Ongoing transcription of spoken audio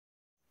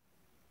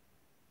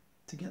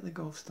To get the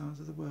golf stars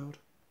of the world,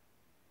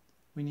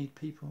 we need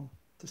people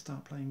to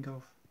start playing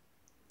golf.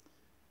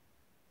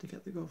 To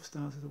get the golf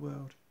stars of the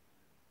world,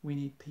 we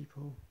need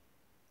people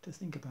to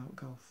think about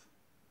golf.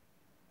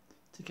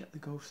 To get the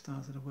golf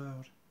stars of the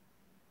world,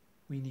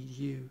 we need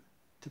you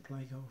to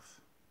play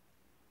golf.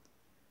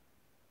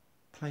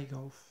 Play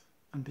golf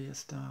and be a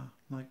star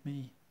like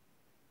me.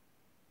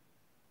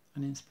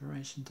 An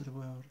inspiration to the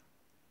world.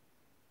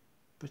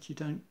 But you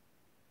don't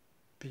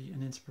be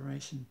an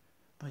inspiration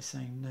by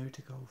saying no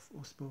to golf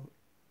or sport.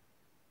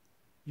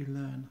 You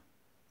learn.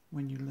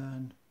 When you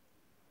learn,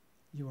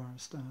 you are a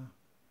star.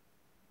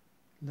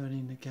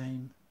 Learning the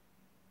game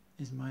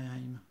is my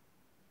aim,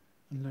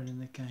 and learning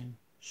the game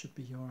should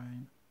be your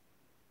aim.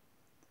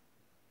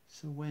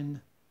 So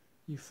when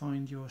you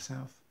find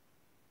yourself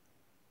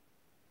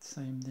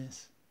saying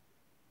this,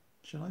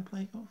 should I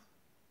play golf?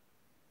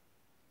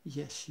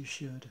 Yes, you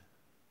should.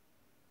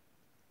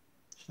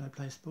 Should I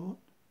play sport?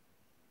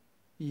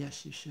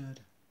 Yes, you should.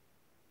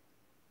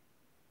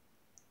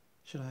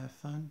 Should I have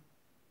fun?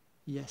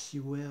 Yes,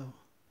 you will.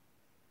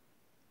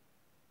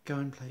 Go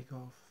and play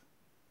golf.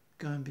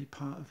 Go and be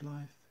part of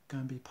life. Go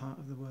and be part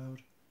of the world.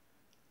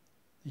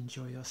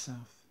 Enjoy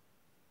yourself.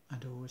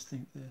 And always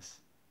think this: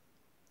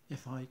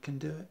 if I can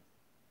do it,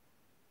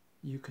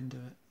 you can do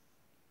it.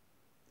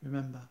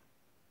 Remember,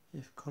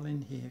 if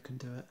Colin here can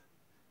do it,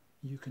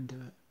 you can do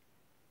it.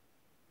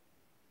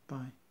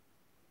 Bye.